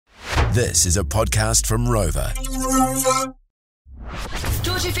This is a podcast from Rover.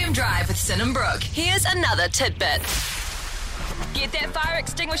 George FM Drive with Sin and Brooke. Here's another tidbit. Get that fire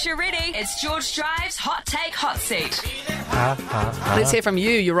extinguisher ready. It's George Drive's Hot Take Hot Seat. Let's hear from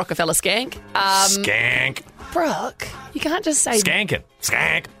you Rockefeller skank. Skank. Brooke, you can't just say... Skanking.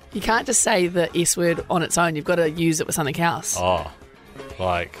 Skank. You can't just say the S word on its own. You've got to use it with something else. Oh,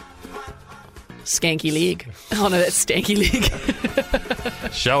 like... Skanky leg. Oh no, that's stanky leg.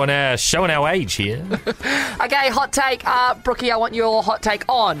 Showing our age here. Okay, hot take. Brookie, I want your hot take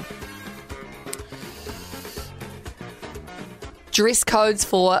on dress codes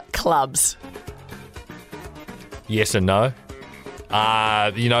for clubs. Yes and no.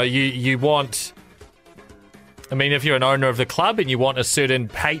 You want... I mean, if you're an owner of the club and you want a certain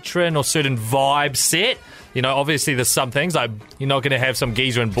patron or certain vibe set, obviously there's some things like you're not going to have some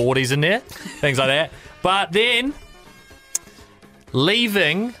geezer and boardies in there, things like that. But then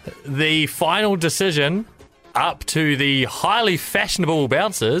leaving the final decision up to the highly fashionable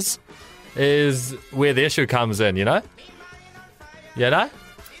bouncers is where the issue comes in,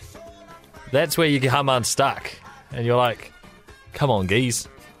 That's where you come unstuck. And you're like, come on, geez,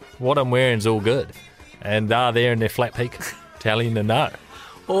 what I'm wearing's all good. And they're there in their flat peak telling you no.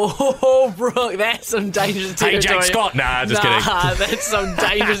 Oh, Brooke, that's some dangerous territory. Hey, Jake Scott. Nah, just kidding. That's some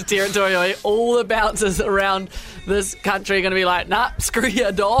dangerous territory. All the bouncers around this country are going to be like, nah, screw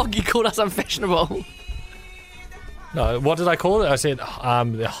you, dog. You called us unfashionable. No, what did I call it? I said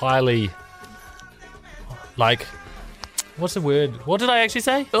they're highly, like... What's the word? What did I actually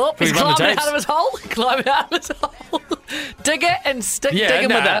say? Oh, he's climbing out of his hole. Climbing out of his hole. Dig it and stick digging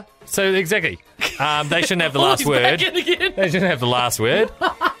with it. So, exactly. They shouldn't have the last word. They shouldn't have the last word.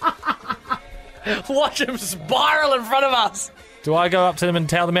 Watch him spiral in front of us. Do I go up to them and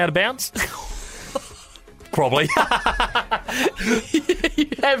tell them how to bounce? Probably. You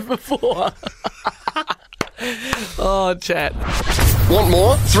have before. Oh, chat. Want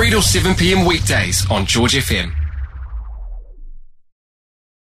more? 3 till 7 p.m. weekdays on George FM.